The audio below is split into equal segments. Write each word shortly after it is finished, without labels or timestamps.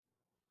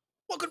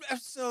Welcome to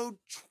episode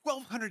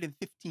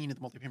 1215 of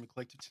the Multifamily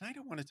Collective. Tonight,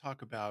 I want to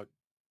talk about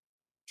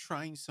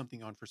trying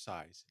something on for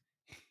size.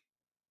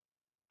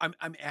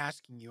 I'm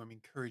asking you, I'm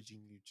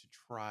encouraging you to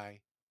try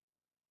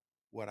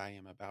what I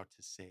am about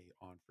to say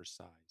on for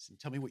size and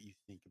tell me what you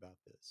think about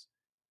this.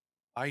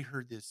 I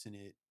heard this and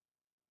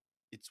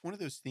it's one of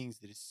those things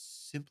that is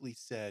simply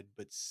said,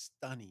 but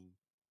stunning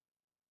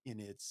in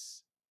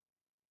its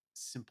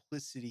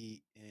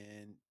simplicity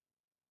and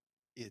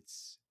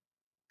its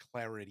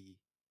clarity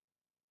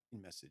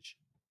in message.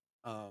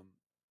 Um,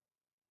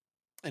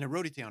 and I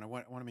wrote it down. I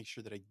want to make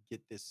sure that I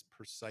get this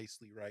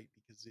precisely right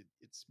because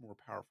it's more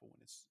powerful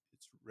when it's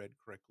read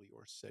correctly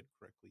or said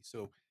correctly.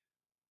 So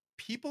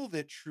people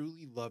that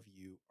truly love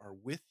you are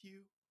with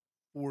you,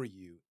 for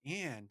you,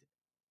 and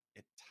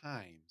at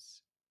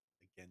times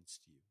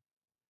against you.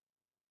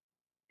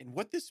 And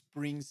what this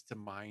brings to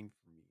mind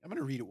for me, I'm going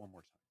to read it one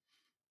more time.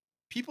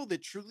 People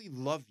that truly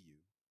love you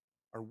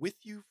are with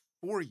you,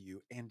 for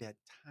you, and at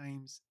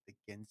times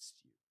against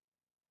you.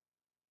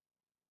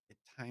 At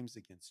times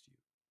against you.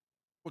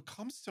 What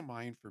comes to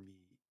mind for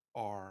me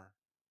are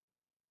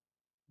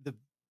the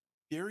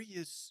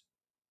various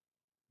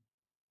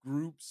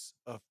groups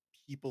of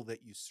people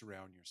that you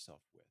surround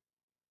yourself with.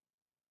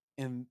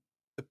 And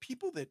the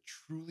people that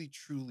truly,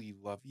 truly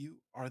love you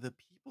are the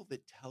people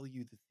that tell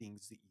you the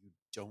things that you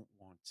don't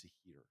want to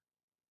hear.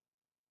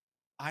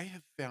 I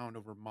have found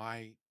over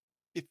my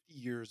 50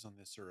 years on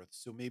this earth,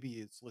 so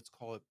maybe let's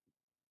call it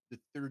the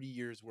 30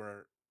 years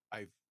where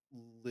I've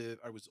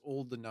I was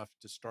old enough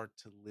to start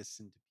to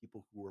listen to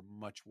people who were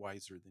much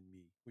wiser than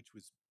me, which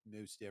was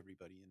most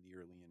everybody in the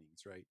early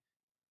innings, right?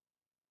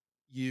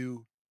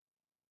 You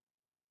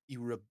you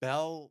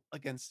rebel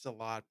against a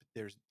lot, but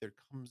there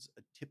comes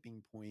a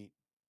tipping point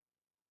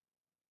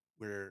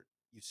where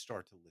you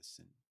start to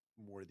listen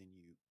more than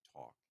you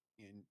talk,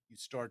 and you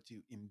start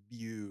to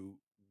imbue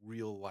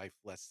real life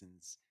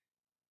lessons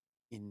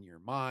in your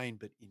mind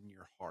but in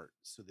your heart,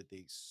 so that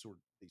they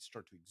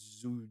start to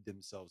exude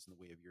themselves in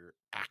the way of your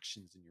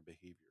actions and your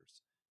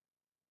behaviors.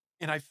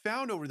 And I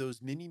found over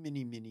those many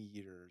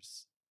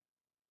years,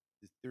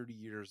 the 30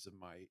 years of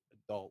my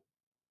adult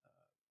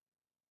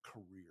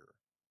career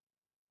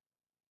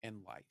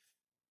and life,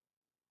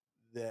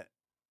 that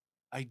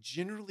I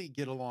generally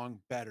get along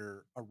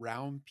better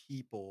around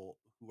people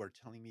who are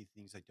telling me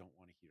things I don't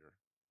want to hear.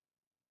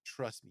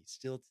 Trust me,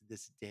 still to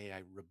this day,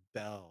 I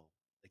rebel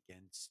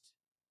against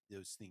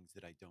those things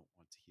that I don't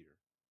want to hear.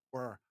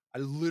 Or I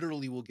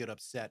literally will get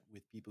upset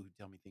with people who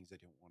tell me things I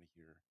don't want to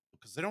hear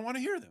because I don't want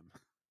to hear them.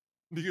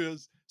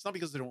 Because it's not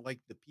because I don't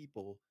like the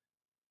people,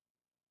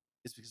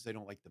 it's because I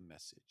don't like the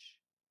message.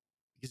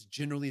 Because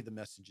generally the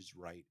message is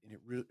right and it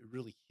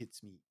really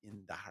hits me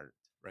in the heart,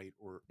 right?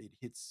 Or it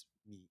hits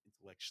me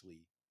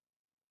intellectually,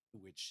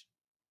 which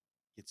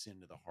gets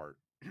into the heart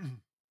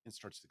and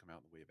starts to come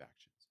out in the way of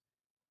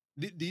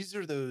actions. These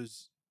are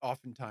those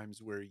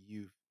oftentimes where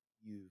you've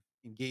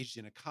engaged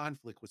in a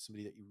conflict with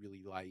somebody that you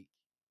really like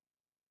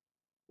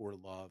or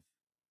love,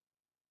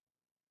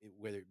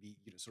 whether it be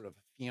sort of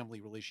a family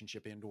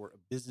relationship and or a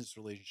business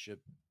relationship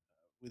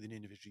with an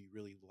individual you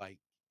really like,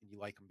 and you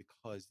like them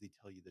because they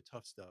tell you the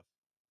tough stuff.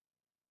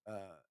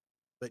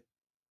 But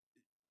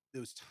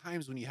those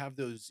times when you have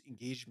those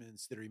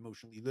engagements that are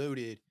emotionally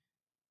loaded,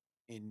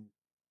 and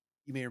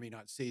you may or may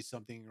not say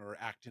something or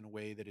act in a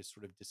way that is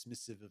sort of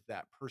dismissive of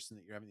that person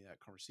that you're having that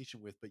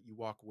conversation with, but you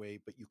walk away,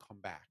 but you come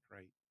back,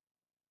 right?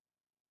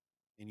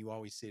 And you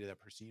always say to that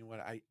person, you know what,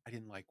 I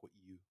didn't like what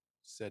you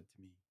said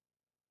to me.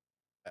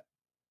 I,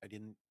 I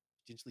didn't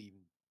potentially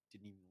even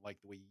didn't even like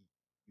the way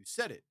you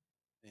said it.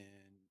 And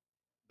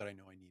but I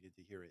know I needed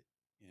to hear it.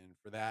 And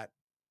for that,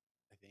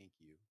 I thank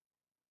you.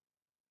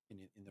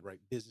 In the right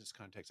business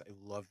context, I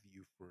love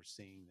you for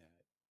saying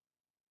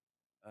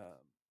that.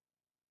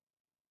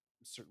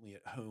 Certainly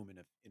at home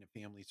in a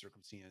family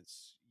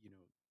circumstance,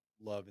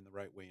 love in the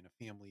right way in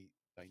a family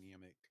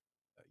dynamic,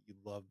 you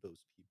love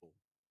those people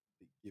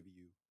that give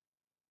you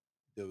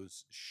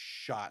those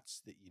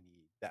shots that you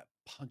need, that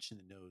punch in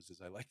the nose,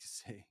 as I like to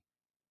say.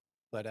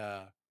 But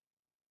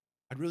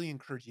I'd really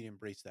encourage you to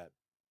embrace that.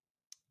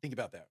 Think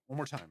about that one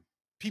more time.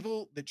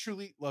 People that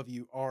truly love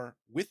you are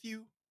with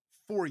you,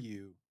 for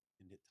you,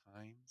 and at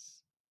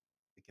times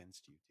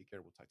against you. Take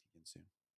care. We'll talk to you again soon.